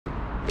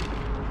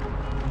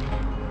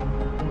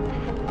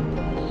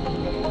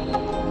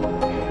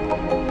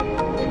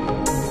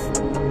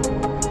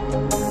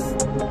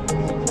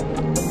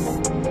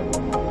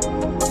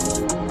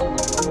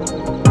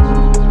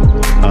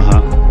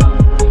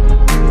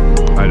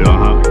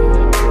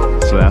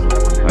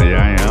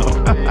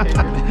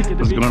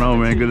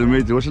man. Good to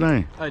meet you. What's your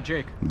name?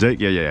 Jake. Jake?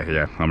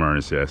 Yeah. I'm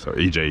Ernest, yeah. So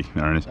EJ,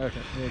 Ernest. Okay,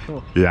 yeah,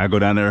 cool. Yeah, I go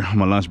down there on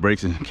my lunch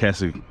breaks and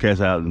cast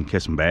out and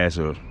catch some bass.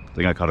 Or I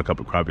think I caught a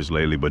couple of crappies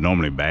lately, but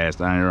normally bass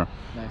down here.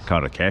 Nice.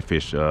 Caught a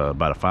catfish,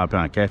 about a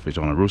 5-pound catfish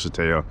on a rooster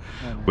tail,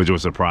 nice. Which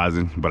was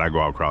surprising. But I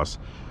go across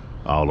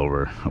all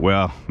over.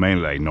 Well,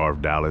 mainly like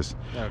North Dallas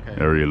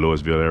area,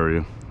 Louisville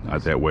area, nice.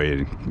 Out that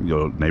way,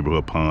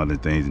 neighborhood ponds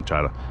and things, and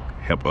try to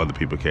help other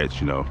people catch,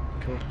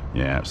 Cool.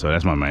 Yeah, so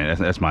that's my main.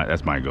 That's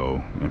my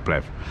goal. And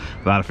a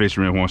lot of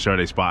fishermen want to share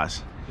their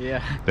spots.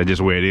 Yeah. That's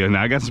just where it is.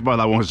 Now I got some spots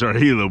I want to share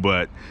either,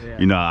 but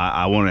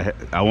I want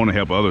to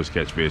help others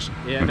catch fish.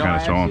 Yeah, and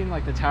I've seen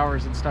like the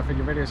towers and stuff in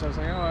your videos. So I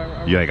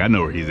was like, I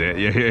know where he's at.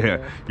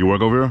 Yeah. You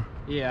work over here?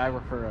 Yeah, I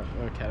work for a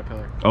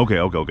Caterpillar.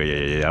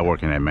 Okay. Yeah. I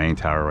work in that main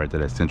tower right there,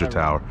 that central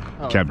tower.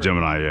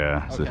 Capgemini,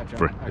 yeah.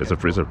 It's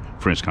a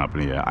French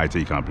company, yeah,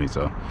 IT company.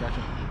 So.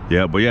 Gotcha.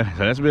 Yeah, but yeah,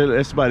 so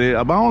that's about it.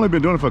 I've only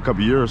been doing it for a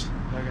couple of years.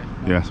 Okay.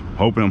 Yeah,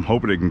 I'm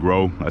hoping it can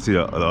grow. I see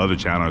the other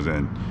channels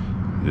and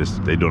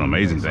they doing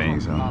amazing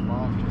things. So.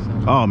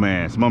 Oh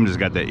man, some of them just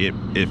got that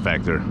it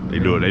factor. They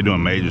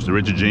doing major. So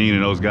Richard Jean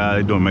and those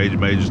guys, they doing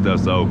major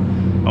stuff. So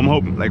I'm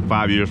hoping like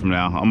 5 years from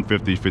now, I'm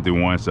 50,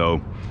 51, so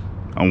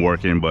I'm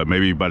working, but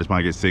maybe by the time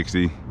I get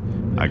 60,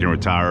 I can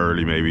retire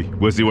early maybe.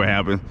 We'll see what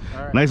happens.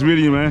 Right. Nice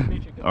meeting you,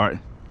 man. All right.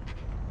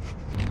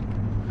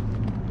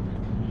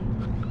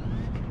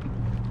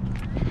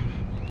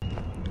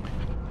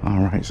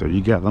 All right, so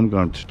I'm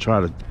going to try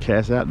to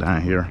cast out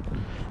down here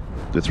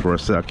just for a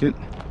second.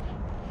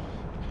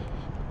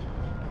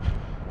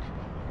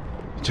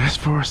 Just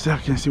for a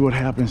second, see what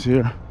happens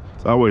here.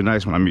 It's always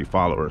nice when I meet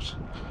followers.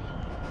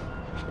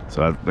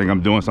 So I think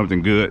I'm doing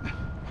something good.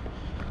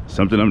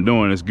 Something I'm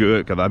doing is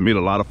good because I meet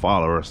a lot of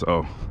followers,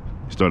 so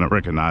you're starting to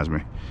recognize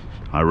me.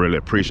 I really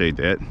appreciate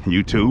that.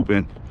 YouTube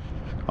and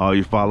all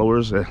you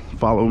followers that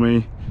follow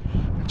me,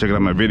 checking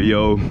out my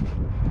video.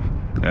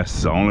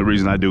 That's the only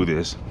reason I do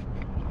this.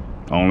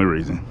 Only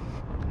reason.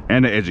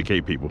 And to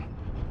educate people.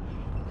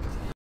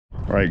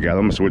 All right, guys,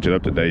 I'm gonna switch it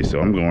up today. So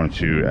I'm going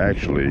to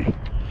actually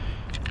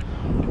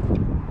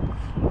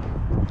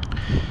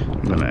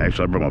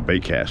I brought my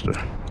bait caster.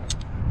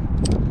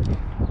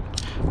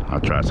 I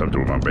tried something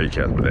with my bait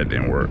caster, but that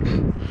didn't work.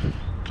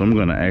 So I'm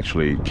gonna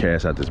actually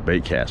cast out this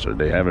bait caster.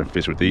 They haven't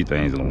fished with these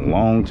things in a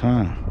long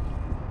time.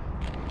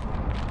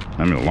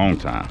 I mean, a long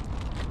time.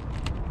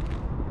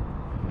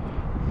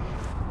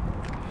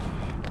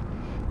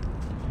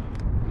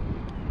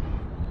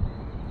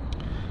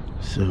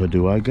 So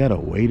do I got a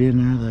weight in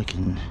there that I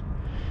can,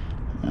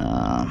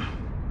 I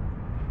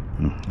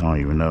don't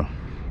even know.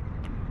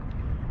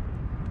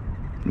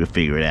 We'll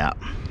figure it out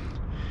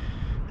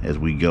as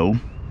we go.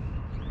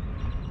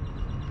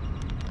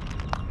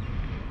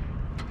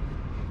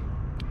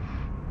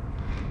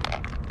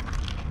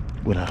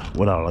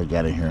 What all I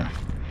got in here?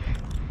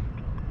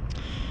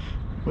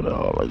 What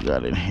all I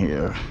got in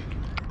here?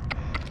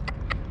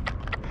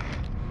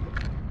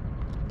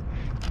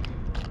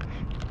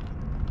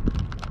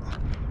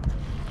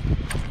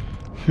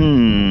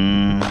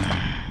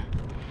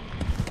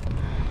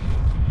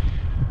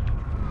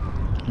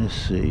 Let's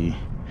see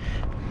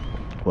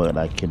what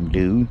I can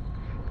do.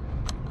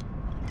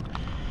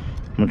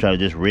 I'm gonna try to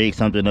just rig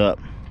something up.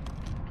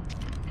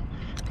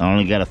 I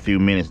only got a few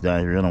minutes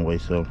down here anyway,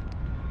 so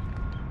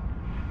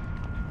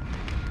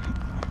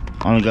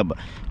I only got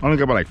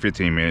about like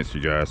 15 minutes,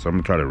 you guys. So I'm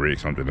gonna try to rig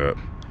something up.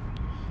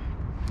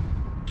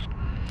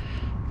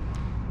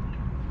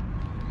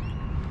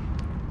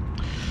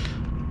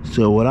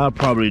 So what I'll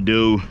probably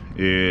do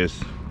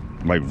is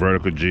like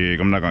vertical jig.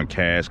 I'm not gonna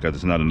cast because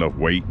it's not enough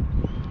weight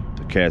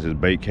to cast this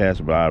bait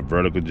cast, but I'll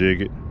vertical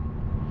jig it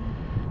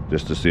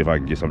just to see if I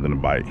can get something to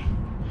bite.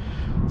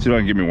 See if I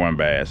can get me one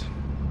bass.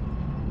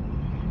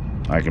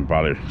 I can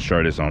probably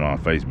share this on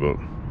Facebook.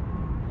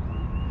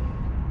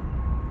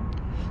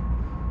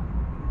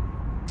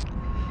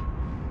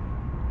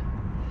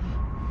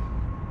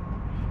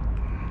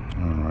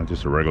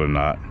 Just a regular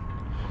knot,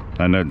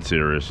 not nothing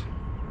serious.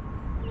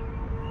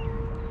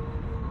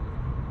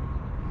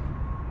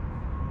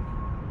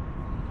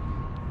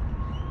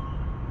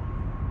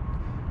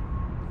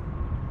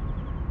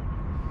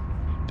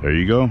 There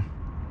you go.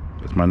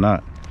 That's my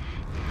knot.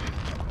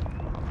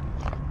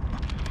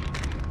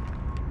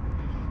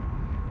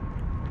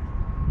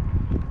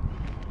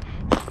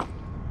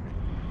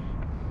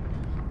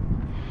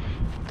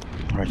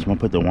 All right, so I'm gonna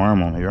put the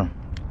worm on here.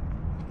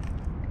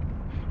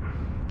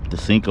 The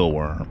Cinco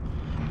worm.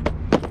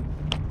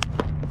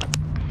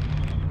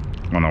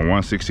 On a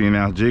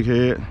 1/16-ounce jig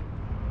head.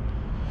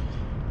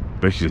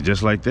 Basically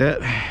just like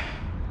that.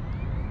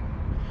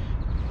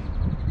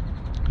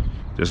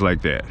 Just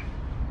like that.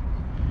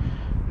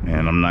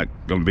 And I'm not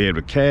gonna be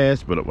able to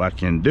cast, but what I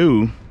can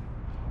do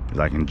is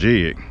I can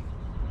jig.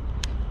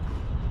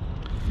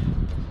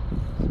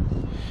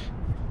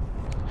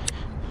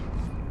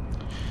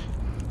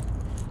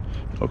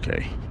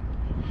 Okay.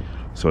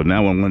 So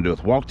now what I'm gonna do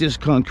is walk this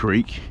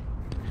concrete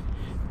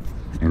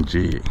and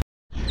jig.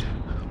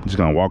 I'm just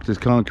gonna walk this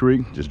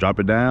concrete, just drop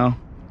it down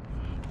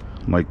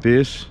like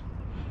this.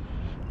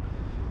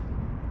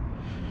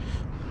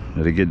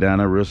 Let it get down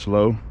there real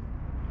slow.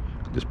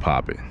 Just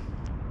pop it.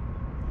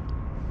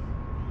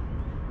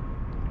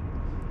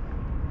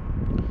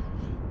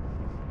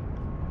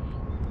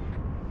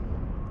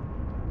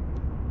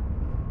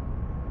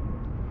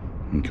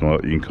 You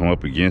can come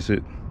up against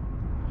it.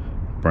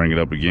 Bring it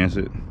up against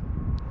it.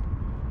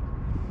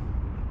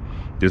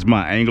 This is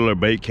my angler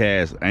bait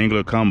cast,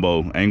 angler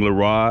combo, angler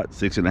rod,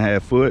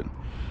 6.5 foot,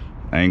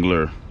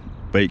 angler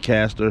bait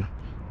caster,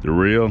 the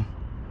reel,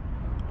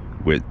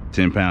 with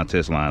 10-pound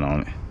test line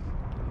on it.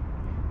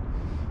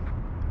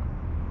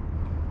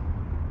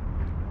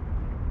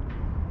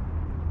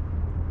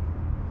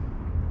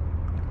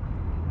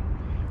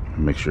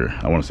 Make sure,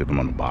 I want to see if I'm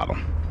on the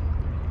bottom.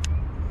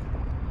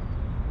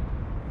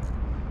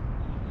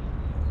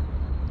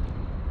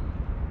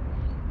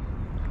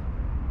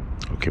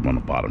 Okay, I'm on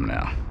the bottom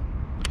now.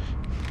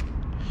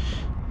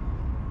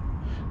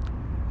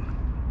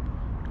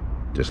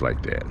 Just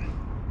like that.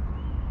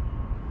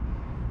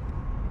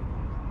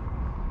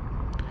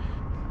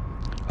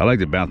 I like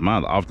to bounce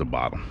mine off the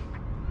bottom.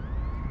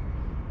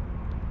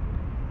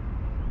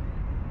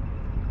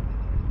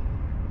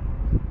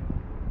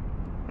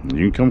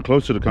 You can come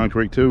close to the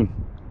concrete too.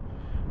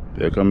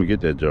 They'll come and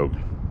get that joke.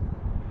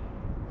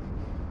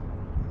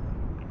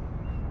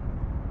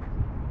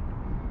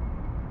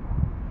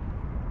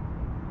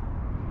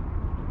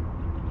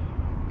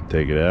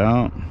 Take it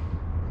out.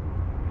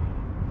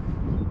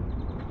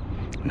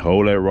 And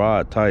hold that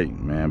rod tight,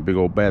 man. Big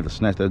old bat to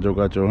snatch that joke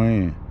out your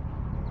hand.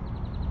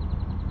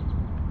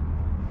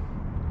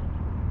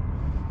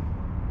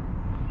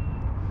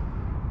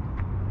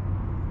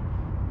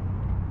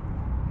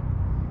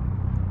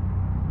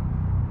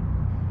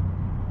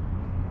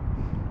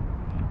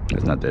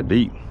 It's not that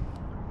deep.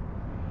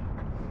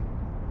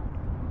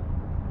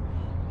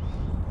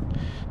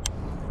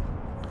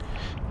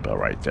 About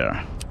right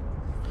there.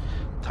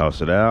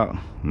 Toss it out.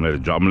 I'm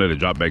gonna let it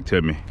drop back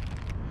to me.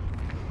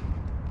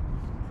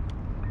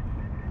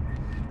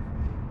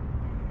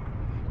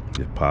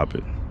 Just pop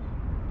it.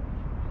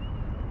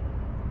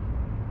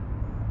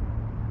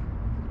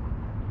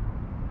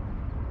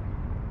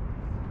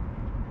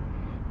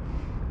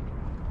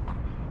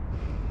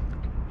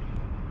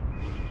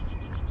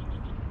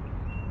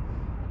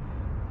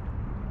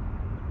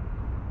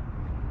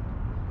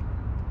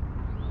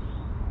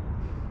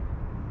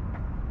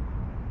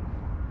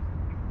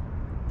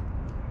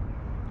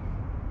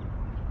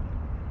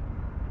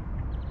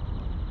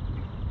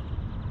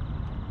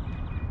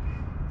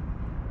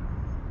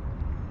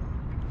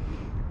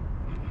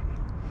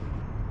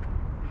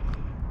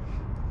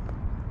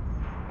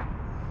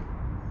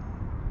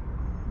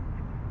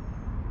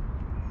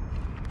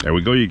 There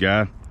we go, you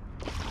guys.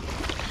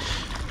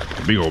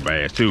 Big old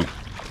bass too.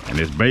 And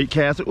this bait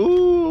caster,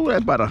 ooh,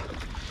 that's about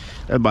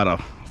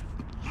a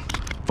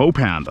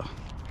 4-pounder.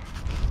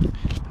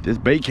 This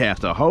bait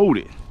caster hold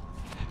it.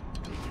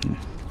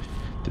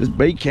 This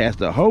bait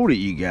caster hold it,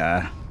 you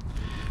guys.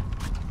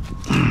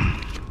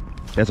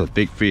 That's a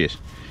thick fish.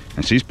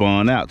 And she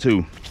spun out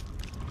too.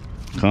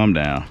 Calm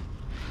down.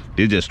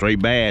 This just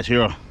straight bass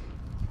here.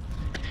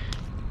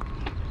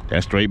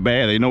 That's straight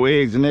bass. Ain't no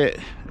eggs in that.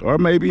 Or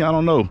maybe, I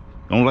don't know.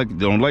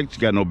 Don't like she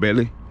got no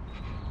belly.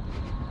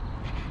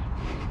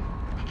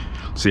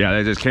 See how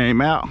that just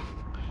came out?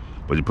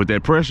 But you put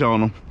that pressure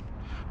on them.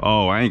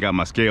 Oh, I ain't got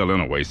my scale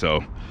anyway,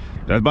 so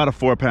that's about a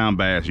 4-pound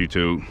bass,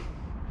 YouTube.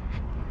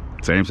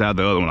 Same size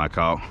the other one I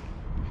caught.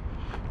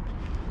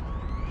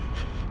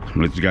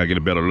 Let you guys get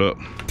a better look.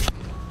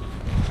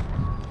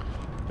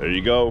 There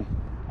you go.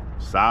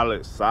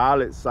 Solid,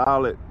 solid,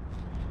 solid.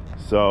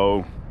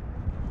 So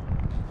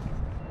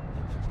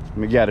let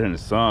me get it in the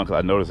sun, because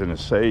I noticed in the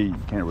shade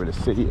you can't really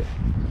see it.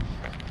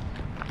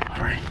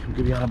 All right, I'll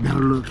give y'all a better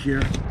look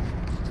here.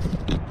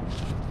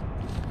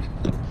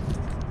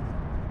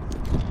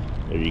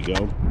 There you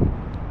go.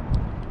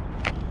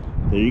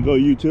 There you go,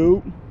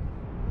 YouTube.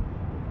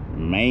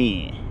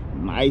 Man,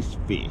 nice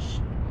fish.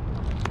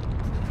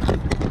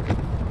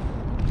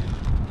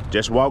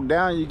 Just walk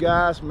down, you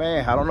guys.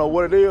 Man, I don't know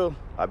what it is.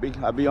 I be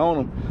on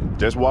them.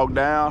 Just walk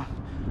down.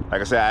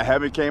 Like I said, I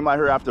haven't came out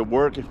here after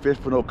work and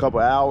fished for no couple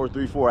hours,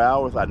 3-4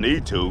 hours. I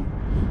need to,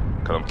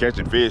 because I'm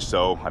catching fish,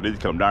 so I need to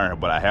come down here,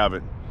 but I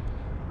haven't.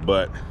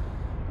 But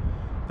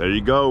there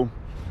you go.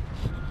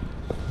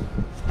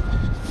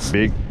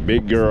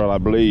 Big girl, I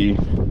believe.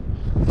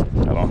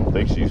 I don't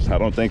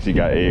think she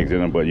got eggs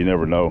in her, but you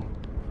never know.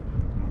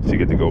 She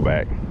get to go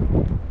back.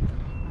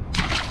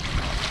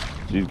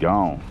 She's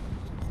gone.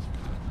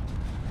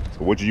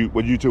 So what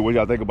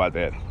y'all think about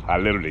that? I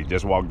literally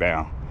just walked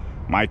down.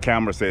 My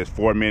camera says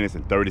 4 minutes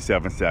and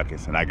 37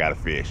 seconds, and I got a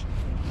fish.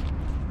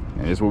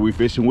 And this is what we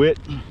fishing with.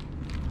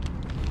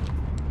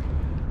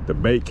 The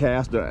bait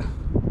caster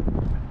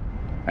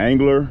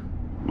angler.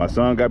 My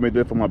son got me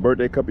this for my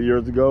birthday a couple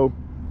years ago.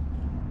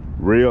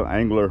 Real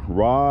angler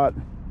rod.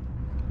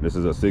 This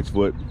is a 6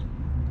 foot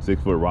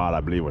rod, I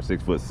believe, or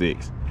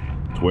 6'6",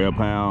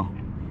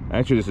 12-pound.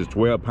 Actually, this is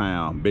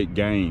 12-pound big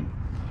game.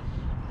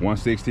 1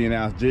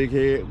 16-ounce jig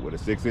head with a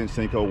 6-inch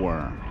Senko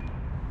worm.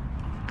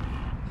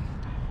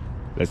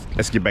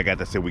 Let's get back out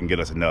there so we can get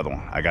us another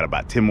one. I got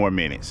about 10 more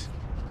minutes.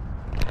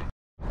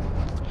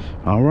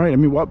 All right, let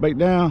me walk back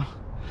down.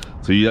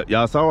 So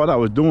y'all saw what I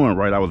was doing,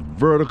 right? I was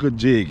vertical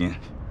jigging.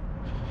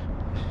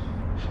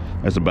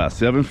 That's about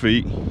 7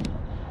 feet.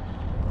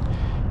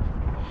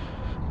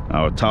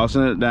 I was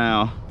tossing it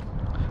down,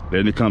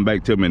 letting it come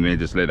back to me, and then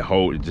just let it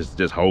hold,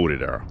 just hold it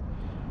there.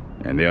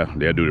 And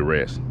they'll do the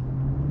rest.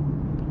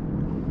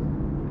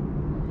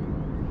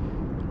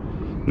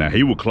 Now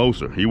he was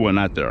closer. He wasn't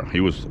out there. He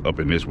was up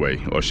in this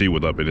way, or she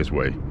was up in this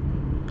way.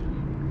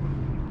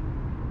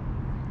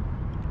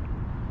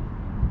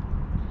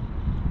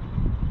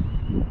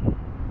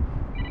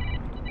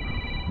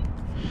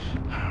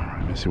 All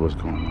right, let's see what's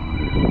going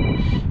on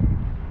here.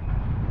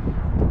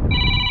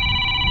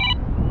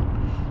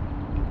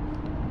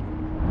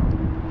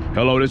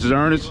 Hello, this is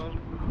Ernest.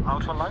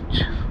 Out for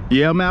lunch?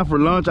 Yeah, I'm out for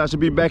lunch. I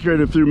should be back here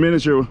in a few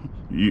minutes. Here. Okay,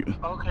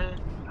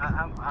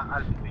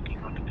 I'll be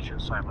waiting on the show.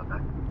 Sorry about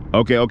that.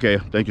 Okay.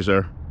 Thank you,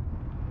 sir.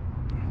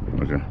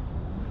 Okay.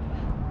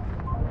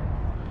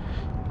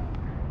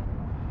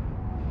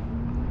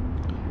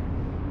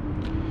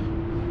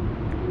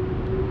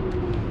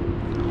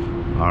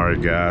 All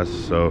right, guys.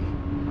 So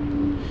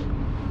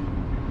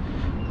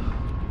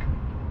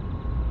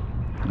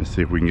let's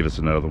see if we can get us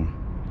another one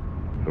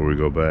before we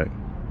go back.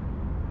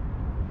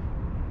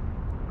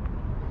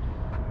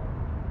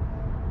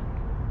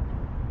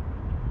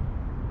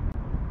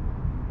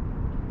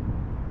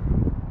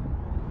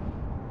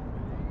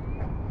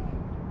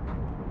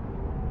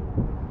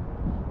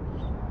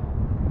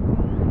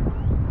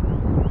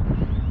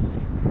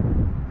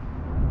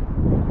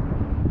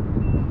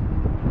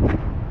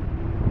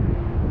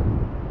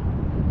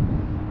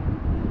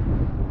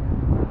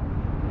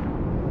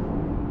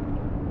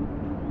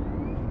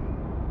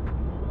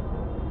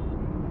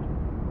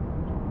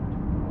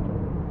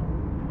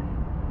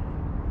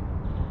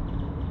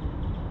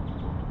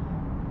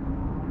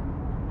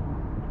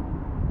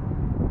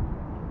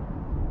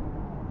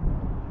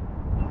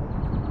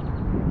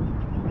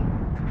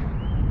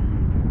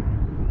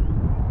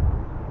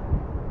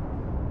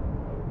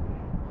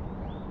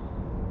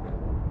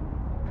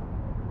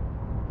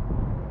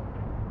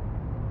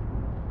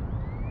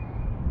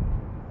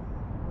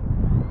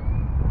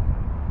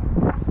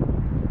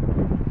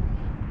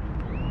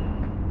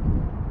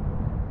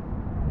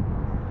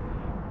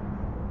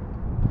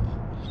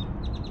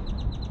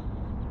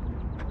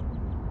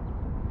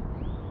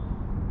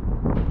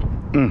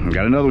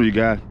 Got another one, you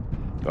guys.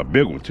 A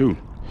big one too.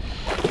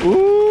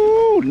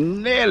 Ooh,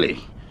 Nelly.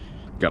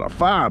 Got a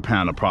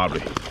 5-pounder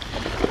probably.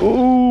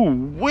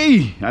 Ooh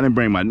wee. I didn't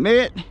bring my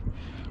net.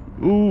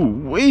 Ooh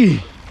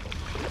wee.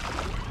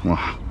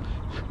 Wow.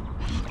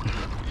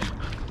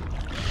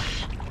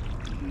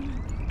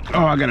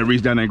 Oh, I gotta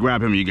reach down there and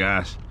grab him, you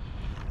guys.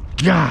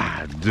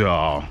 God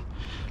dog.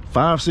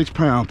 5-6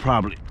 pound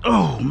probably.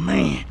 Oh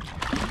man.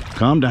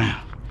 Calm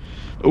down.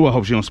 Oh, I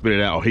hope she don't spit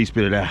it out. Oh, he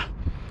spit it out.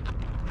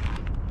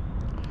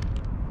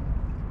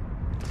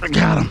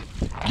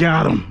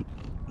 Got him.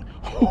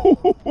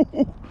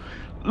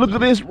 Look at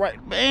this,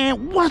 right,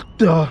 man. What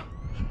the?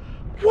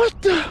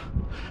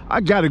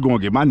 I gotta go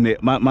and get my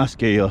net, my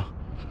scale.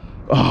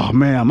 Oh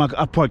man,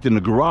 I parked in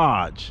the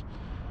garage.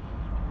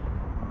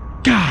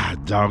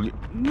 God dog,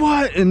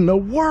 what in the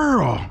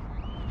world?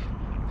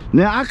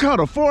 Now I caught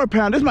a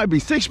 4-pounder. This might be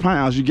 6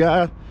 pounds, you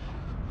guys.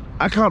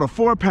 I caught a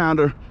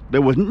 4-pounder.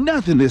 There was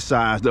nothing this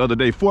size the other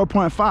day.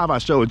 4.5 I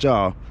showed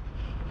y'all.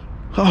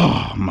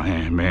 Oh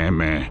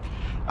man.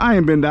 I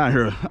ain't been down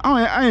here.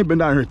 I ain't been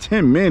down here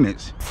 10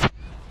 minutes.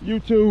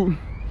 YouTube,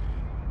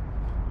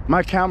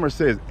 my camera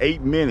says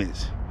 8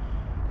 minutes.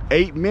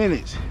 8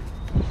 minutes.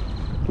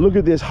 Look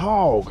at this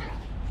hog.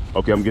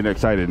 Okay, I'm getting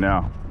excited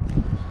now.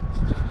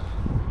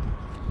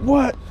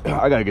 What?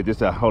 I gotta get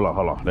this out. Hold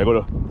on. There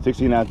go the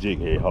 16-ounce jig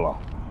head. Hold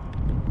on.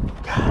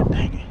 God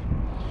dang it.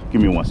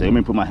 Give me 1 second.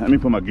 Let me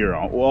put my gear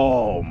on.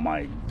 Oh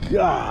my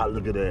God,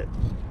 look at that.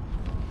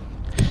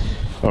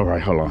 All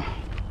right, hold on.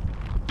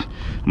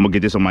 I'm gonna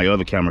get this on my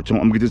other camera too. I'm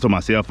gonna get this on my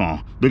cell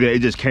phone. Look at it, it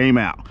just came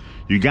out.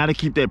 You gotta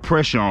keep that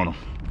pressure on them.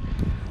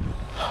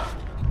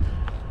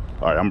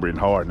 All right, I'm breathing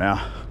hard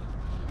now.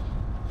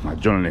 My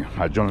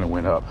adrenaline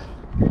went up.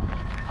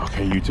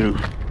 Okay, YouTube.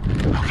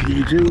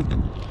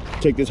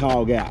 Check this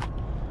hog out.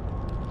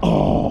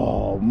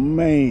 Oh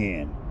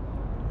man,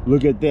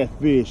 look at that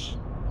fish.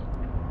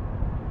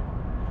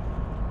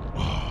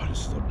 Oh,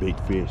 this is a big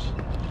fish.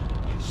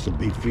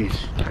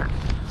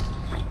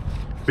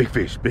 Big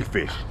fish.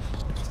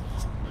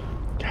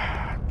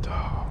 God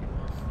dog.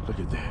 Look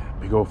at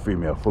that. Big old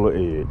female full of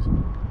eggs.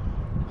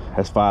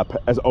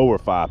 That's over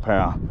 5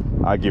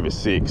 pounds. I give it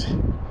 6.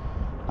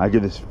 I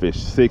give this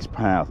fish 6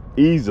 pounds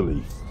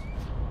easily.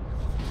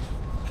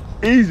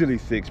 Easily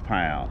 6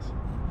 pounds.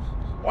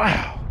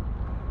 Wow.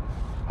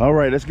 All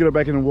right, let's get her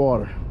back in the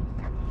water.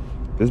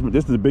 This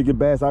is the biggest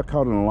bass I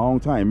caught in a long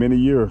time, many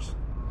years.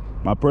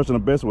 My personal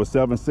best was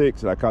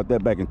 7.6, and I caught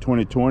that back in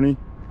 2020.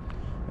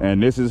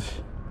 And this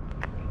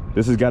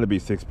has got to be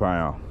 6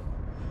 pounds.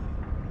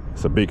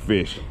 It's a big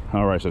fish.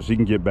 All right, so she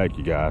can get back,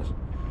 you guys.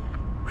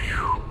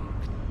 Whew.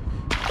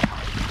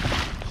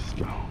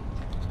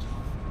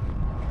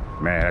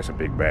 Man, that's a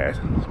big bass.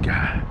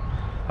 God.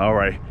 All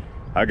right,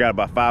 I got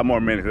about 5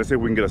 more minutes. Let's see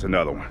if we can get us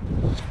another one.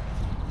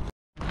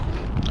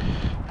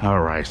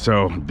 All right,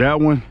 so that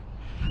one,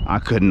 I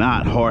could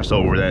not horse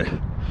over that.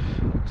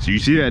 So you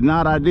see that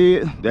knot I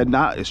did? That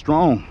knot is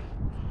strong.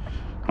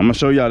 I'm gonna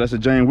show y'all that's a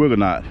Jane Wiggle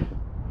knot.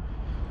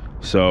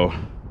 So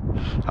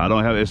I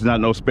don't have, it's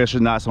not no special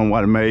knots on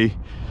what I made.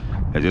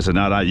 It's just a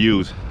knot I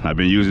use. I've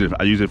been using it,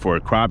 I use it for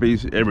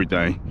crappies,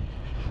 everything.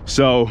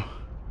 So,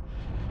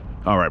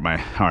 all right,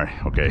 man, all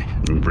right, okay,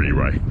 I'm pretty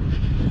right.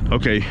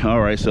 Okay,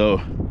 all right,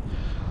 so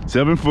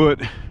 7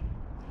 foot,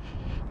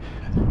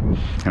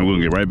 and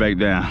we'll get right back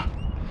down.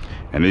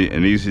 And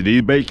these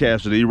bait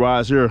casters, these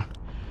rods here,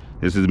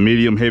 this is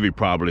medium heavy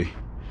probably.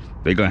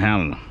 They're gonna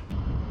handle them.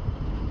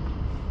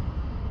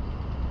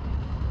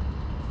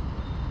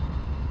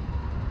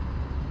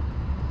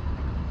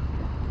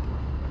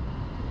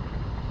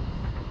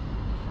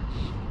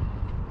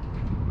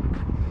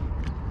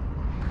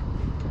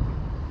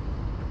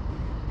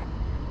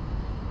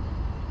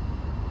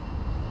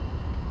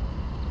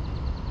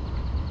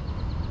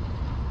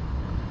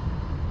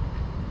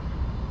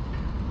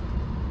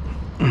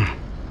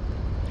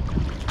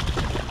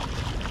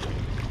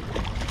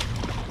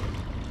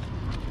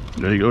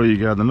 There you go, you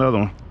got another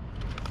one.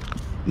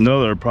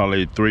 Another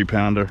probably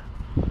 3-pounder.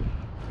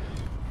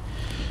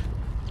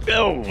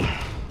 Oh,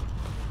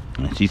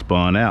 and she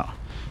spun out.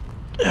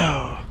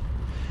 Oh,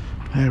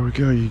 there we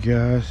go, you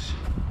guys.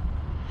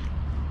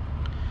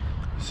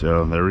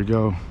 So there we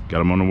go. Got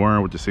them on the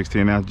worm with the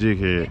 16-ounce jig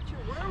head. Get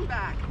your worm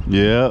back.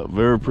 Yeah,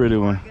 very pretty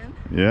one.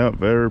 Yeah,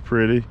 very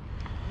pretty.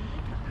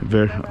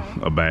 Very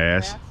a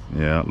bass.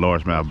 Yeah,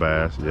 largemouth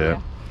bass.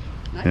 Yeah.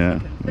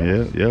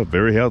 Yeah,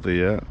 very healthy.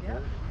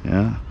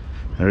 Yeah.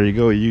 There you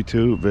go,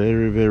 YouTube.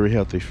 Very, very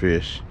healthy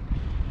fish.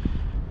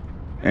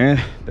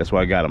 And that's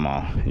why I got them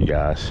all, you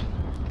guys.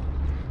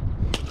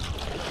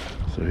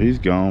 So he's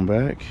gone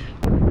back.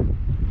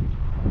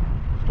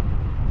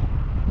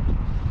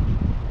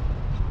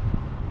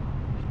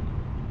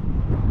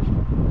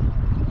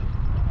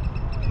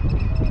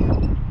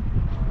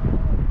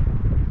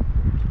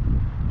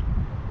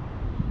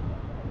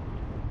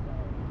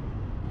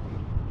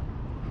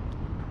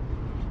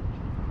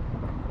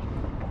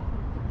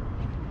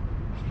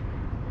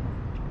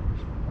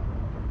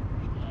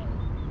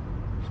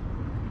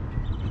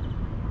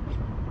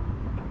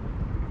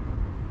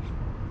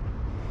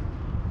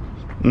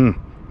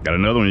 Got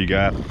another one, you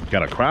got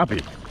a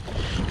crappie.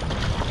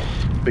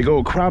 Big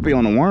old crappie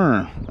on the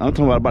worm. I'm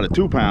talking about a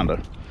 2-pounder.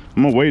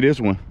 I'm gonna weigh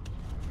this one.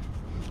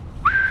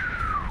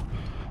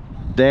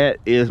 That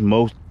is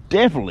most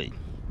definitely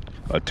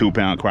a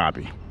 2-pound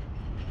crappie.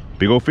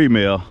 Big old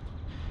female.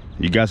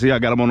 You guys see I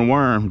got them on the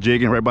worm,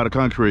 jigging right by the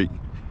concrete.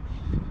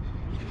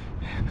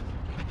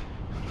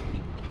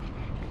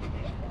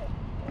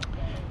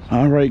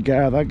 All right,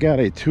 guys, I got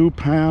a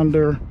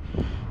 2-pounder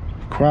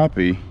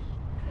crappie.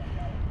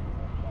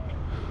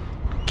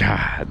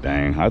 God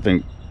dang, I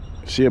think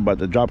she about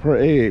to drop her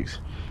eggs.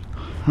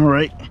 All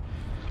right,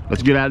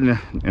 let's get out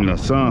in the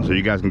sun so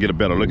you guys can get a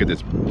better look at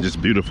this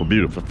beautiful,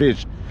 beautiful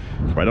fish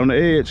right on the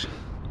edge.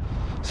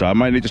 So I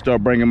might need to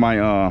start bringing my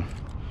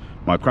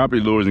my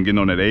crappie lures and getting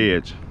on that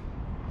edge.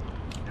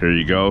 Here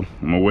you go,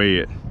 I'm gonna weigh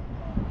it.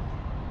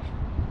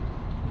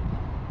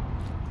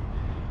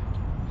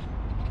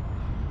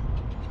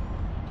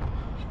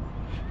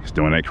 It's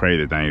doing that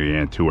crazy thing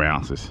again, 2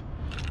 ounces.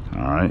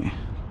 All right.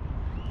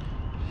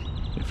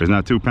 If it's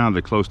not 2 pounds,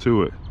 they're close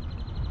to it.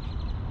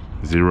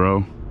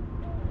 0.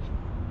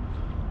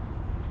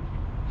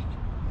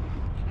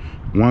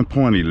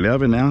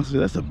 1.11 ounces.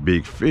 That's a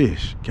big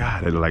fish.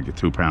 God, they look like a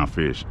 2-pound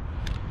fish.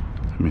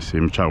 Let me see.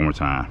 Let me try one more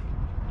time.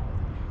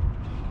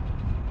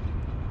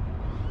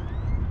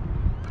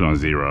 Put on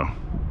 0.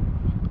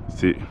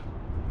 See.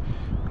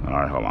 All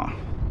right, hold on.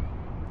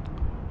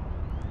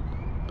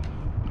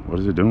 What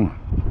is it doing?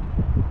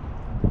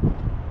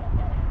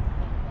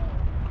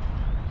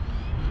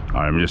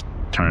 All right, let me just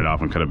turn it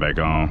off and cut it back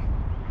on.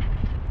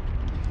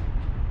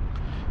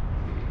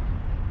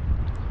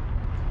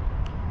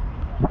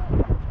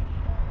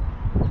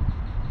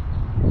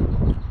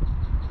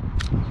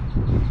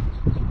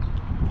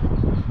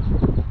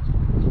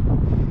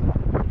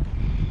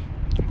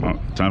 Well,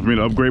 time for me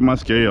to upgrade my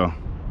scale.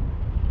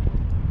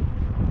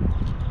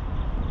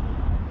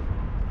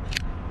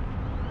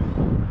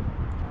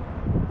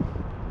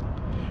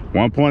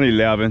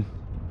 .11.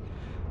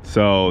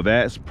 So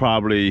that's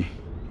probably,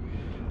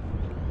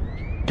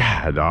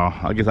 God, dog,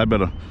 I guess I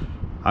better,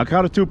 I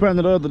caught a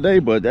 2-pounder the other day,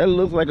 but that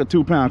looks like a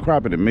 2-pound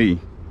crappie to me.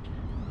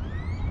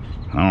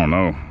 I don't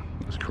know,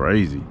 it's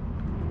crazy.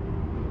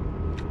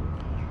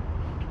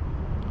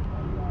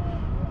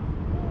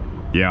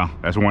 Yeah,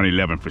 that's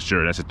 111 for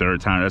sure. That's the 3rd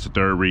time, that's the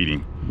 3rd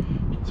reading.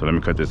 So let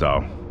me cut this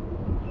off.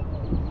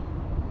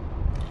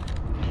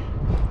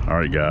 All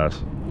right,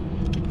 guys.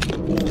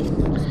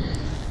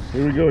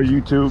 Here we go,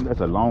 YouTube.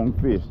 That's a long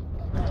fish.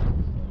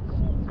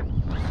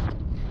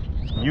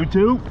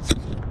 YouTube,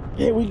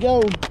 here we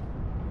go.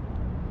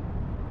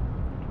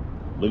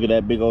 Look at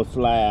that big old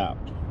slab.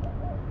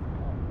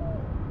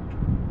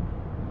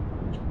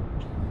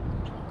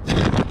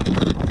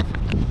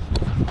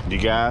 You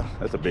guys,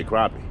 that's a big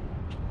crappie.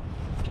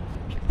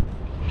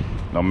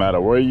 No matter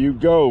where you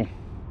go,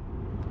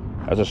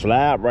 that's a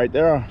slab right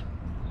there.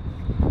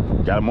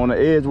 Got him on the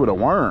edge with a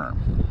worm.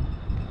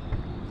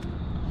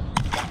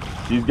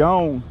 She's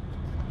gone.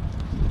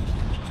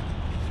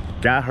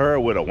 Got her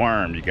with a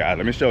worm, you guys.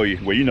 Let me show you.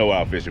 Well, you know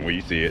wild fishing when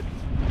you see it.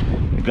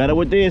 Got it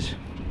with this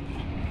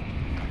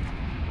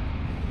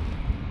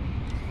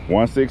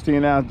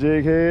 1/16-ounce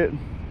jig head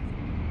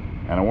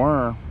and a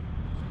worm.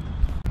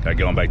 Gotta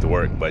get on back to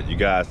work, but you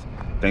guys,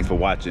 thanks for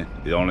watching.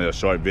 It's only a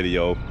short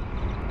video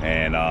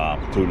and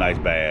 2 nice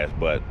bass,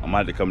 but I'm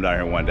about to come down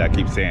here one day. I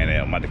keep saying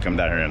that. I'm about to come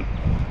down here and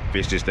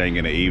fish this thing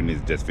in the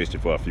evenings, just fish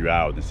it for a few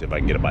hours and see if I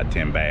can get about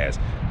 10 bass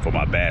for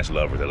my bass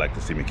lovers that like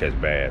to see me catch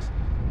bass.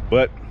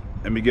 But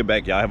let me get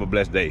back, y'all. Have a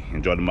blessed day.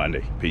 Enjoy the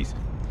Monday. Peace.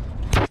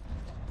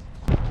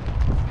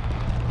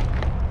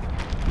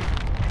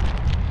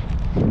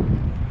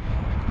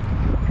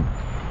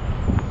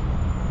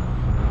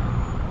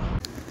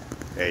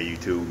 Hey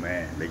YouTube,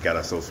 man, they got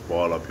us so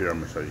spoiled up here.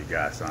 I'm gonna show you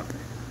guys something.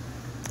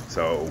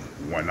 So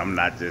when I'm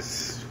not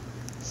just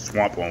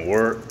swamp on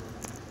work,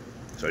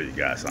 I'll show you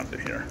guys something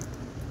here.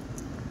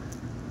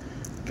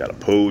 Got a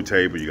pool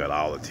table, you got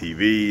all the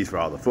TVs for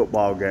all the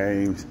football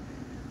games,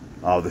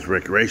 all this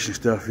recreation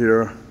stuff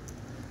here.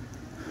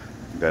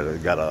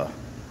 Got a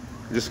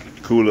just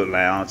cool little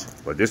lounge,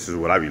 but this is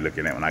what I be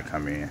looking at when I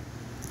come in.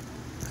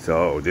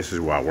 So this is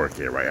where I work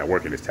at, right? I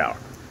work in this tower,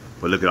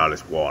 but look at all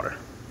this water.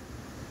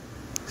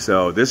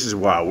 So this is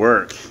where I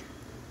work,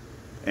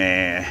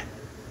 and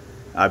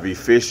I be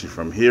fishing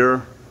from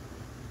here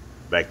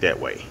back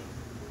that way.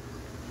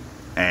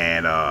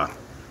 And I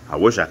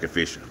wish I could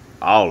fish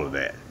all of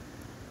that,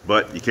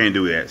 but you can't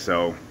do that.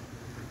 So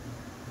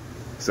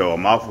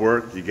I'm off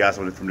work. You guys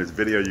from this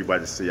video, you about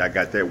to see I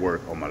got that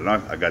work on my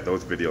lunch. I got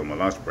those videos on my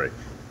lunch break.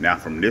 Now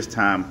from this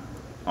time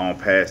on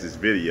past this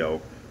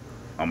video,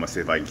 I'm gonna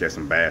see if I can catch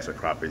some bass or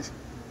crappies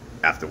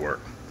after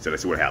work. So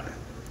let's see what happens.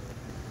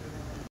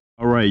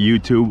 All right,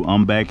 YouTube,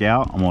 I'm back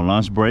out. I'm on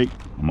lunch break.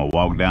 I'm gonna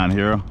walk down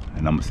here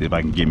and I'm gonna see if I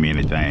can get me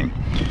anything.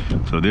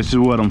 So this is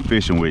what I'm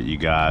fishing with, you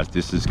guys.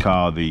 This is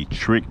called the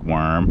trick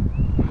worm,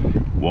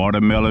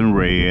 watermelon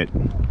red.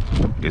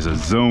 It's a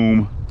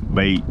Zoom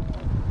bait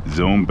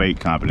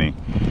company,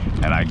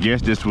 and I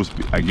guess this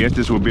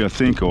would be a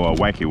Cinco or a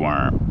wacky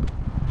worm,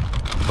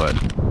 but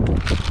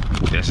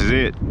this is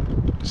it.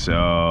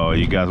 So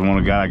you guys want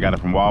a guy? I got it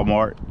from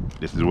Walmart.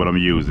 This is what I'm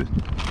using.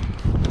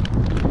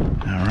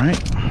 All right.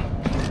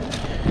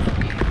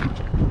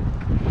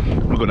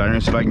 I'm gonna go down here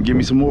and see if I can get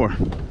me some more.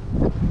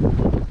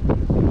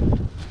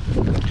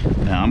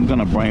 Now I'm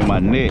gonna bring my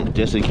net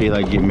just in case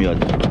I get me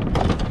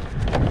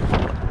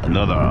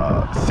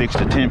another 6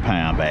 to 10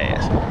 pound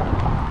bass.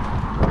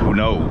 Who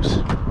knows?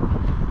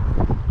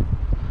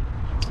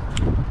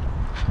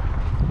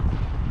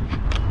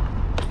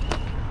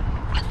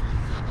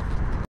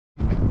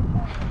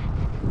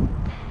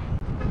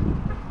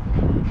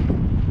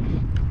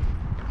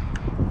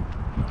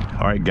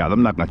 All right, guys,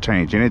 I'm not gonna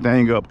change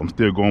anything up. I'm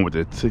still going with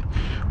the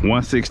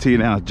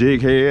 1/16-ounce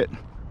jig head.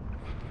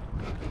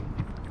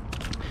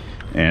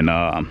 And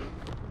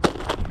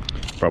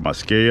for my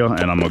scale,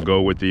 and I'm gonna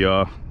go with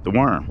the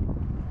worm.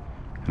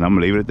 And I'm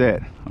gonna leave it at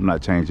that. I'm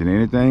not changing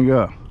anything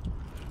up.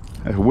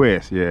 That's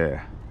West,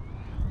 yeah.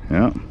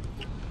 Yep.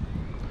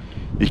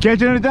 You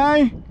catching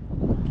anything?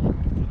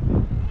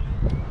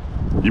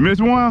 You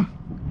missed one?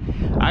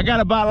 I got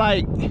about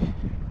like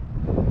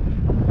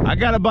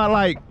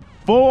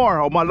 4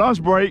 on my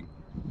lunch break.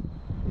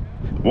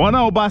 One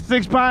on about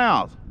 6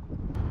 pounds.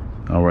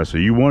 All right, so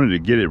you wanted to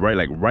get it right,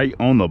 like right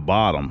on the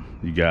bottom,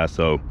 you guys.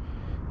 So,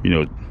 you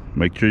know,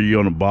 make sure you're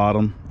on the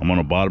bottom. I'm on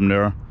the bottom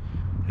there.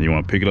 And you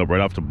want to pick it up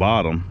right off the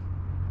bottom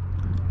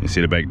and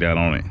sit it back down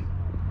on it.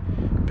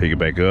 Pick it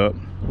back up,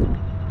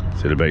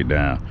 sit it back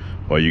down.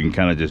 Or you can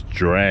kind of just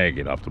drag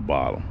it off the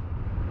bottom.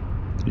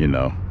 You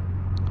know,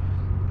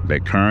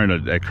 that current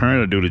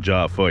will do the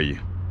job for you.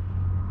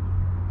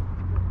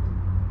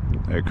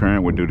 That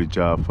current will do the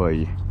job for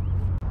you.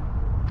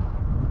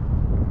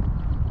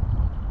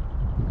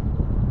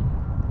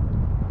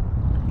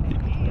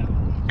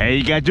 Hey,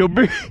 you got your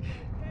big.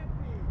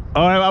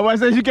 Oh, I was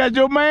saying you got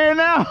your man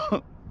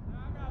now.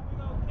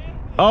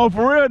 Oh,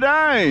 for real,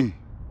 dang.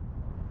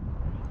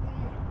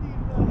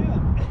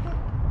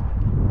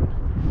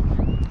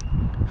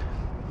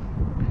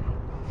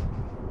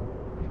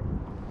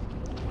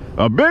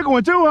 A big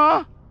one too,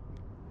 huh?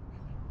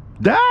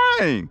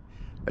 Dang.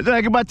 It's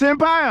like about 10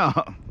 pounds.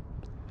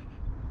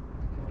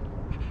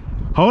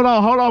 Hold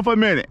on for a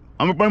minute.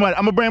 I'm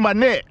gonna bring my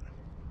net.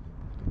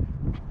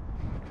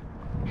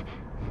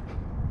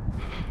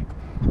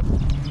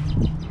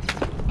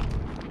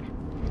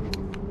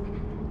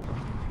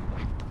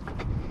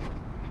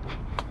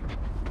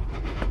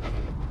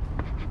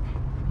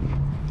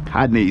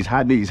 Hot knees.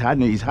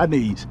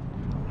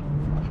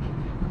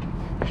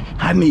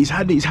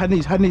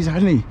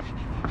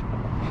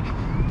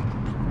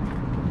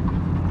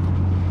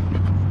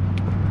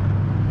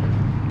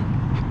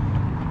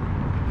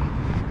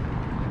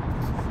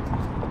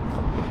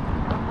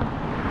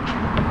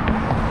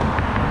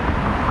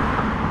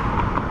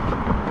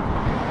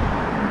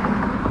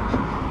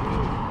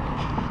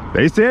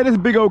 They said there's a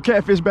big old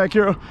catfish back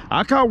here.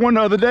 I caught one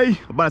the other day,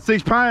 about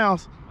 6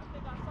 pounds.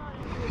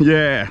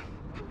 Yeah.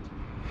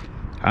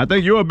 I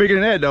think you're bigger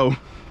than that though.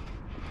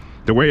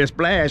 The way it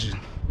splashed.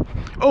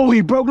 Oh,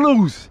 he broke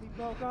loose. He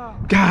broke off.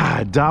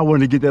 God, I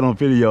wanted to get that on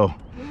video.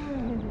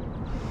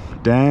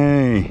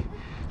 Dang.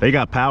 They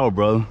got power,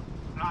 brother.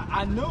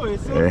 I knew it.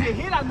 As soon as it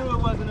hit, I knew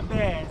it wasn't a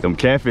bass. Them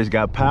catfish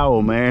got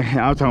power, man.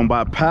 I'm talking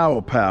about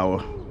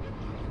power.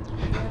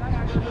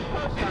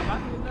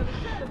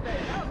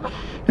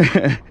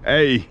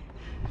 Hey,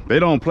 they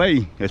don't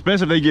play,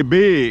 especially if they get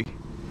big.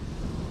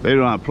 They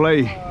do not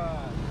play.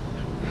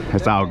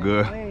 That's all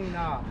good.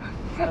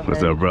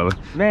 What's up, brother?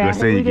 Man,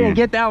 we didn't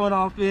get that one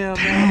on film,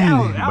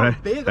 man. That was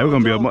big. That was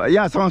gonna be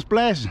yeah, I saw him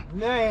splashing.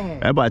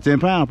 Man. That about 10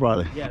 pounds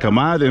probably. Yeah, come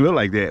on, didn't look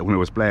like that when it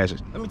was splashing.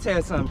 Let me tell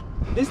you something.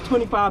 This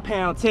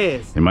 25-pound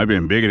test. It might be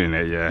bigger than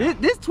that, yeah.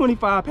 This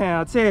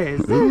 25-pound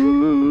test.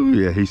 Ooh,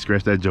 yeah, he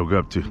scratched that joke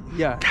up too.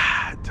 Yeah.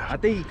 God. I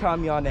think he caught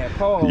me on that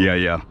pole.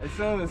 Yeah. As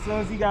soon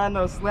as he got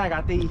no slack,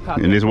 I think he caught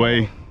me. In this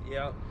way?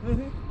 Yep.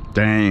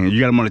 Dang, you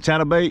got him on the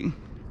chatterbait?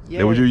 Yeah.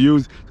 That what you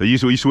use? So you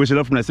switch it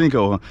up from that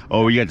Cinco, huh?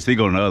 Oh, you got the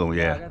Cinco on the other one,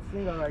 yeah. I got the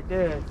Cinco right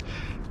there.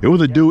 It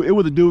was a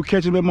dude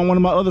catching him on one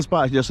of my other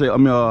spots yesterday.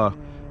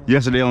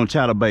 Yesterday on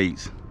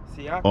chatterbaits.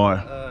 See, I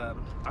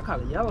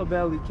caught a yellow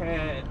belly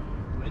cat,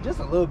 just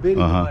a little bitty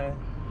one,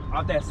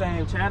 off that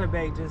same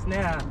chatterbait just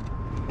now.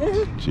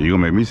 So you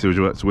gonna make me switch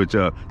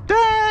up?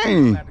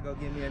 Dang! I have to go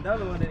get me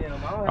another one of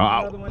them. I don't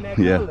have another one that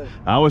color.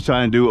 I was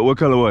trying to do. What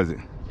color was it?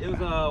 It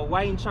was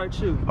white and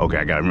chartreuse. Okay,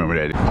 I gotta remember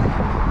that.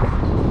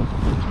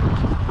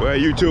 Well,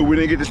 YouTube, we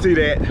didn't get to see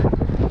that.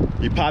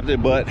 He popped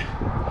it, but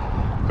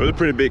it was a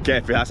pretty big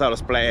catfish. I saw the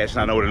splash, and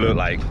I know what it looked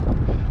like.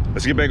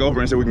 Let's get back over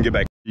and see if we can get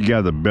back. You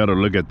got a better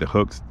look at the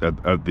hooks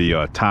of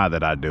the tie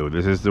that I do.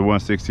 This is the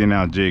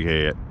 1/16-ounce jig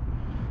head.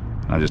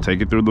 I just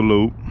take it through the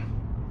loop,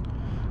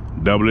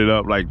 double it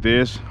up like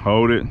this,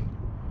 hold it,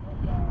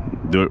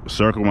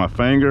 circle my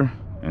finger,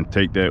 and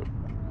take that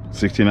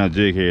 16-ounce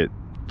jig head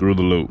through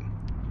the loop.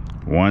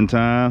 1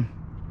 time,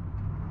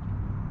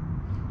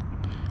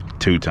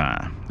 2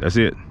 times. That's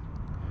it.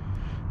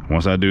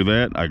 Once I do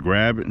that, I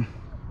grab it,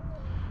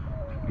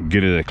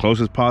 get it as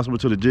close as possible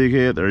to the jig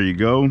head. There you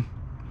go.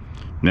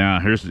 Now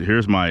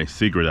here's my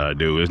secret that I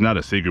do. It's not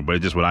a secret, but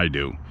it's just what I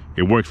do.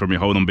 It works for me.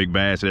 Hold them big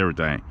bass and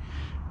everything.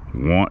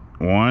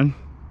 One,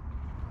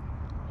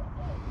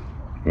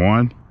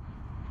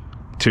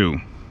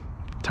 2,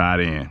 tied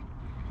in.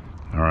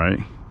 All right.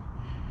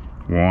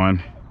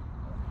 1,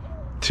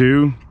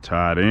 2,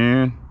 tied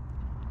in.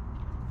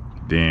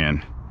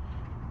 Then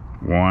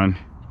 1,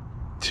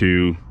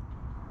 2,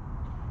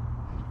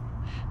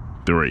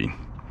 3.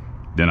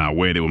 Then I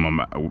wet it with my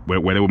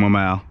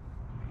mouth,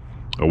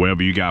 or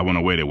whatever you guys want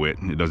to wet it with.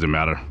 It doesn't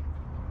matter.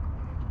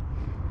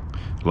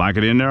 Lock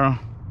it in there.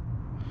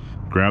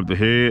 Grab the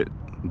head,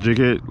 jig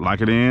it,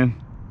 lock it in,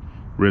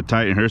 real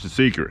tight. And here's the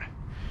secret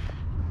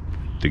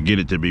to get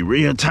it to be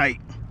real tight.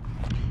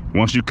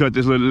 Once you cut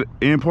this little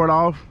end part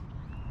off,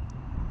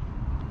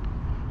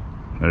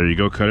 there you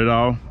go. Cut it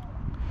off.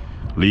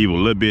 Leave a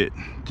little bit,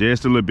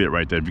 just a little bit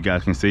right there, if you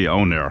guys can see it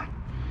on there.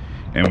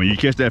 And when you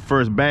catch that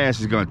first bass,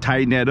 it's gonna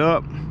tighten that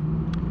up,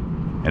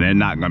 and they're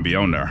not gonna be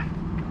on there.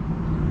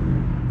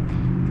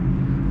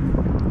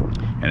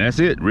 And that's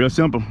it, real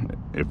simple.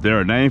 If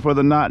there's a name for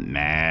the knot, nah,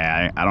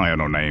 I don't have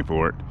no name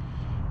for it.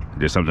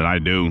 Just something I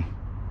do.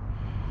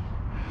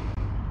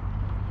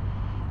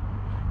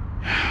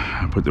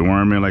 Put the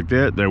worm in like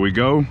that, there we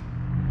go.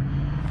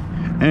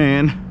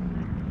 And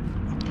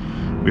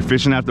we're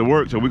fishing after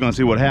work, so we're gonna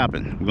see what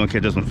happened. We're gonna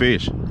catch us some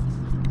fish.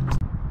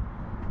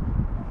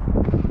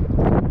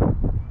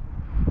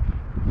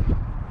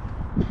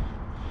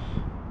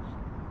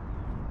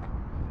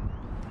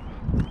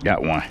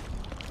 Got one,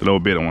 a little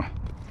bit of one.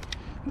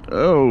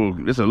 Oh,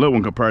 this is a little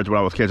one compared to what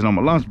I was catching on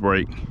my lunch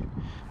break,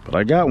 but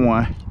I got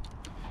one.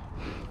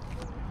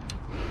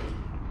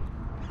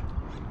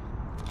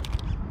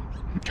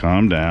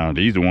 Calm down.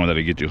 These are the ones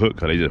that'll get you hooked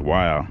because they just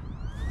wild.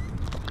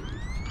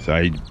 So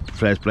I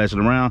flash it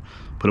around,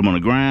 put them on the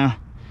ground,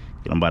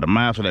 get them by the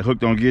mouth so that hook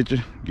don't get you.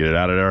 Get it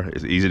out of there.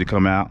 It's easy to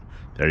come out.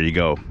 There you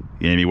go.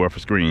 You ain't anywhere for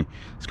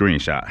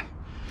screenshot.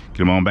 Get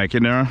them on back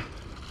in there,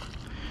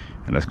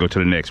 and let's go to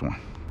the next one.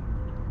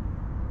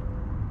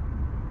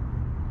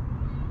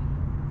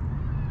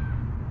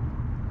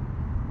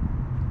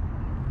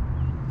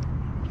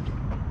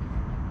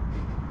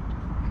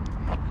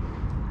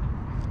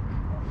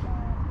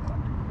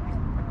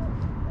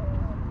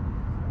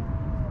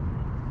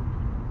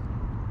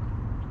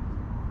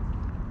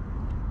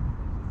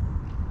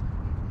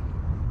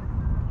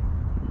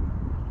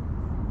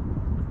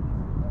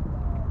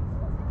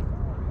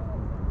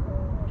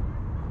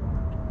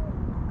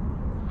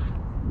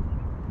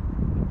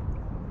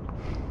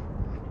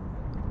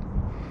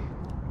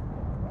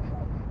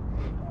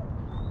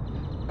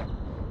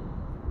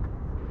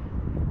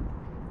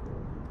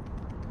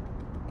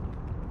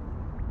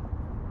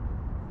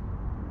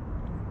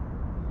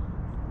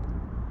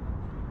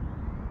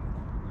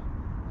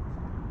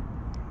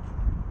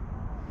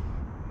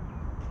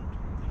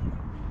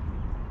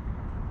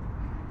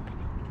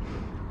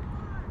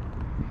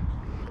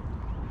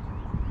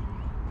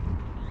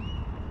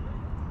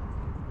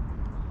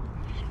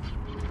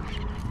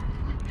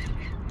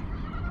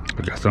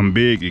 Got something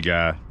big, you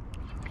guys.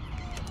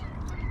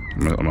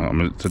 I'm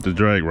gonna set the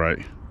drag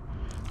right.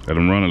 Let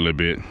him run a little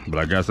bit, but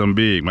I got something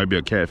big. Might be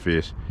a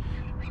catfish.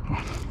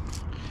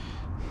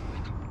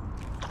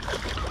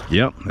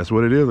 Yep, that's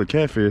what it is, a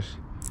catfish.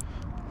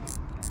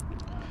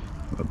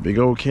 A big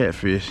old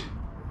catfish.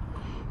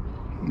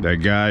 That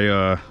guy,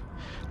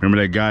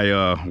 remember that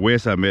guy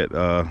Wes I met?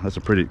 That's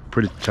a pretty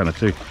China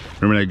too.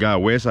 Remember that guy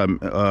Wes I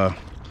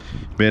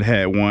bet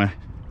had one,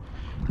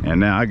 and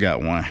now I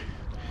got one.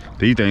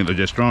 These things are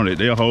just strong. They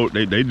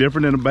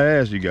different than the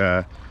bass, you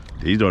guys.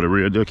 These are the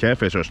real deal.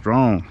 Catfish are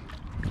strong.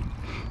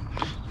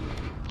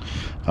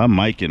 I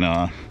might can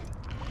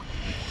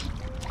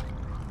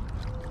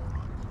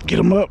get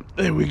them up.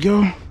 There we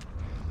go.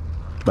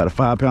 About a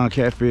 5-pound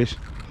catfish.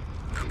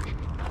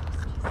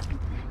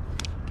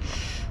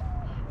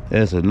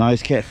 That's a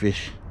nice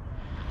catfish.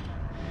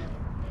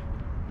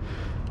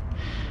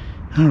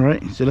 All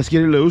right, so let's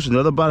get it loose.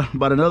 About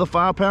another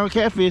 5-pound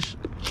catfish.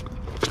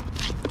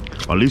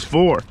 Or at least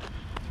 4.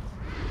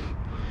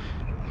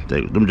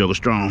 Them jokers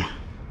strong.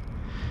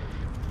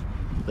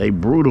 They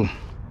brutal.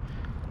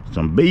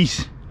 Some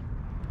beasts.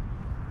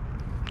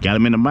 Got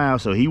him in the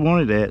mouth, so he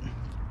wanted that.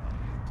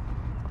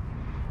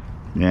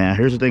 Now,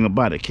 here's the thing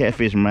about it.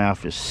 Catfish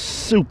mouth is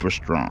super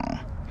strong.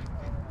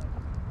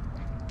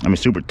 I mean,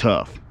 super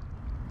tough.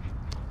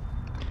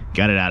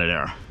 Got it out of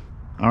there.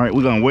 All right,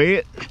 we're gonna weigh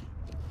it.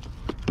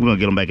 We're gonna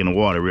get them back in the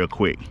water real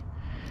quick.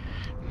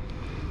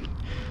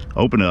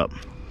 Open up.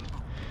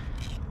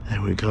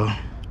 There we go.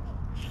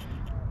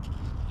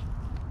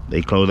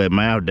 They close that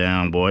mouth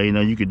down, boy. You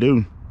know you could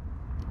do.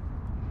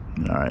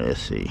 All right, let's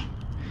see.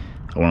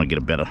 I want to get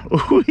a better.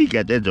 Ooh, he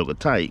got that joker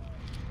tight.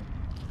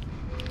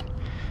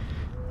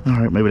 All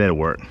right, maybe that'll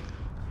work.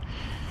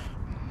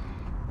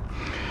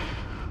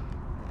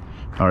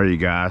 All right, you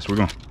guys, we're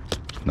gonna.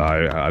 No,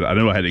 I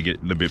knew I had to get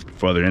a little bit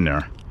further in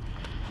there.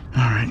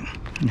 All right,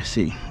 let's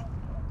see.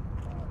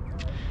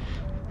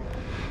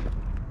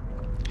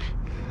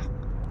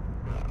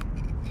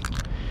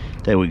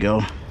 There we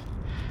go.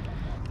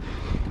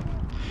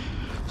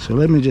 So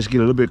let me just get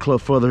a little bit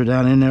close further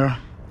down in there.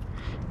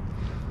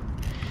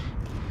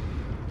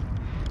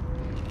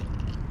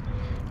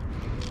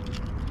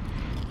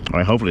 All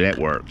right, hopefully that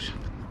works.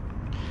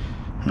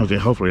 Okay,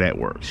 hopefully that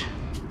works.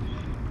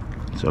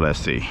 So let's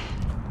see.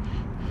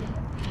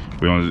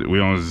 We on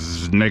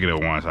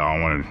 -1, so I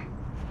don't want to.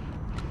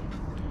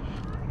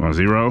 We on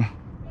 0.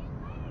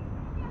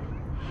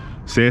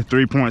 Says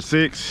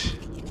 3.6.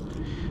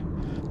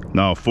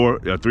 No,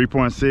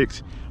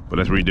 3.6. But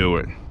let's redo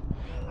it.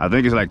 I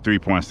think it's like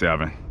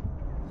 3.7.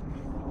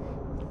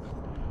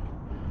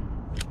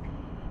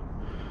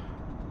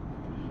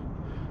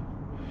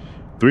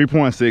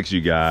 $3.6,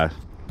 you guys.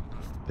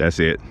 That's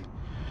it.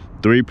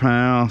 3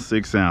 pounds,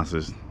 6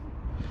 ounces.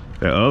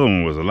 That other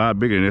one was a lot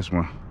bigger than this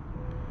one.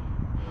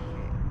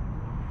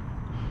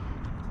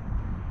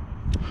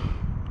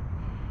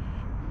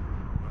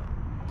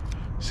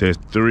 Says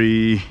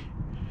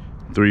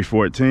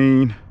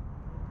 314.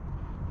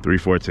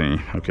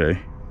 314. Okay,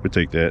 we'll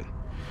take that.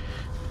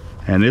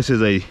 And this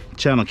is a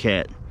channel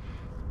cat.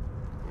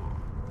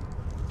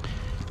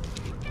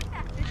 You take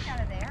that fish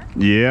out of there?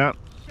 Yeah.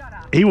 Shut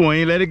up. He won't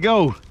even let it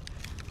go.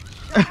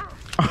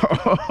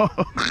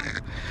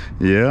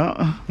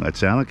 Yeah, a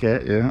channel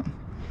cat, yeah.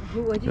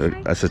 What'd you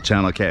say? That's a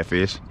channel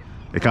catfish.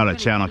 They call it a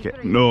channel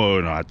cat. No,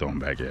 I throw them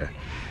back, yeah.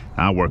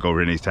 I work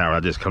over in these towers. I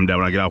just come down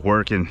when I get off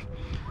work, and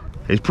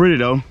it's pretty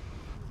though.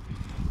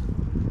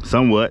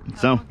 Somewhat.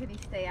 How long can he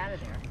stay out of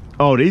there?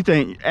 Oh, these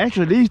things,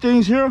 actually these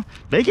things here,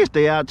 they can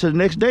stay out till the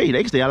next day. They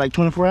can stay out like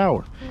 24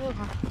 hours.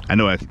 I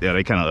know, yeah,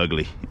 they kind of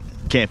ugly.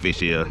 Catfish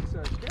here.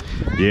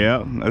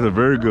 Yeah, that's a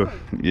very good,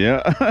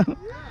 yeah.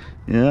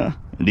 Yeah,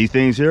 and these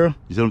things here,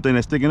 you see them thing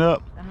that's sticking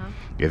up?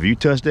 If you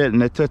touch that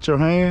and they touch your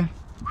hand,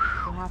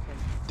 What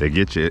happens? they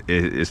get you.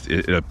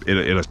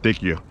 It'll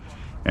stick you,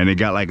 and it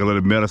got like a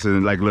little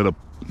medicine, like a little.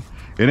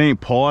 It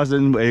ain't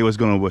poison. It was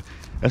gonna.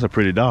 That's a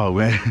pretty dog,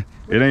 man.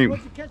 It ain't.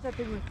 What'd you catch that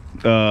thing with?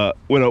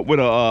 With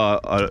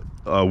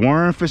a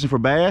worm fishing for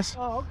bass.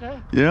 Oh, okay.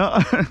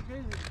 Yeah,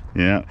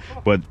 yeah.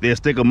 But they'll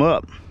stick them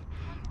up,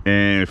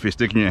 and if it's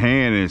sticking in your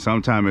hand, and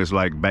sometimes it's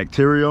like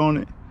bacteria on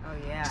it. Oh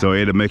yeah. So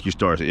it'll make you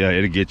start. Yeah,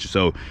 it'll get you.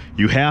 So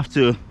you have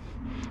to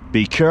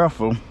be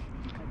careful.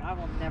 I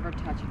will never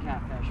touch a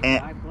catfish.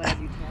 But I'm glad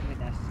you told me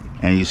this.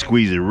 And you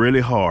squeeze it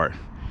really hard.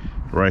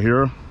 Right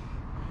here. Look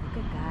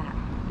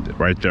at that.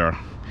 Right there.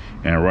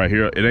 And right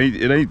here, it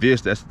ain't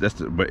this,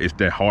 but it's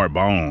that hard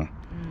bone.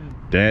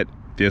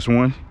 This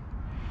one,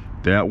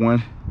 that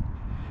one,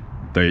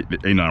 they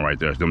ain't nothing right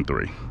there. It's them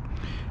 3. Wow.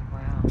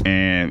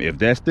 And if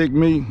that stick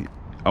me,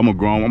 I'm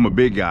a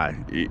big guy.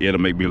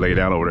 It'll make me lay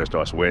down over there and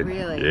start sweating.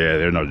 Really? Yeah,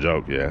 there's no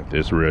joke. Yeah,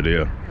 it's a real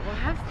deal. Well,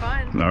 have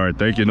fun. All right,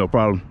 thank you, no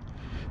problem.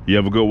 You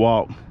have a good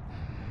walk.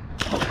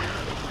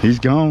 He's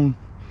gone.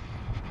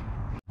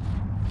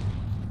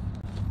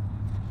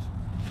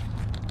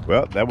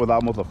 Well, that was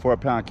almost a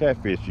 4-pound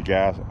catfish, you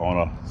guys, on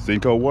a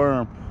Cinco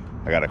worm.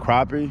 I got a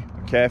crappie,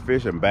 a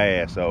catfish, and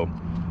bass. So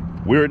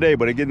weird day,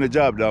 but they're getting the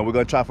job done. We're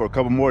gonna try for a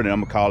couple more, then I'm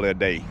gonna call it a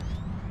day.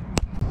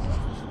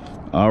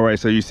 All right,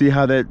 so you see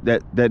how that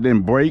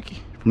didn't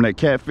break from that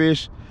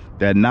catfish?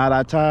 That knot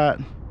I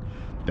tied?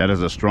 That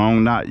is a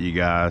strong knot, you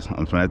guys.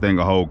 I'm saying that thing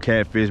will hold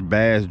catfish,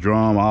 bass,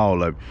 drum,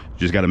 all of it.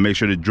 Just got to make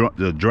sure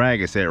the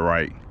drag is set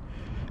right.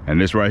 And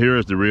this right here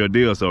is the real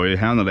deal, so it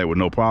handled that with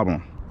no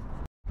problem.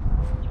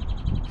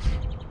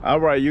 All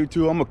right, you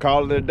two, I'm gonna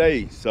call it a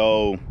day.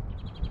 So,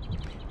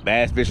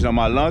 bass fishing on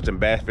my lunch and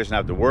bass fishing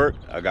after work.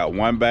 I got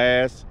 1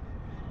 bass,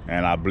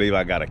 and I believe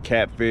I got a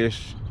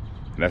catfish.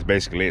 And that's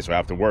basically it. So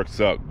after work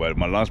sucked, but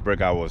my lunch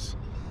break I was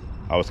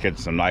catching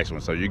some nice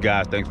ones. So you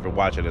guys, thanks for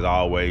watching as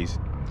always.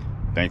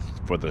 Thanks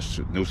for the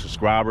new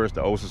subscribers,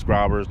 the old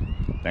subscribers.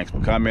 Thanks for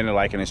coming and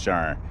liking and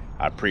sharing.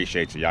 I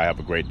appreciate you. Y'all have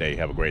a great day.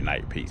 Have a great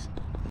night. Peace.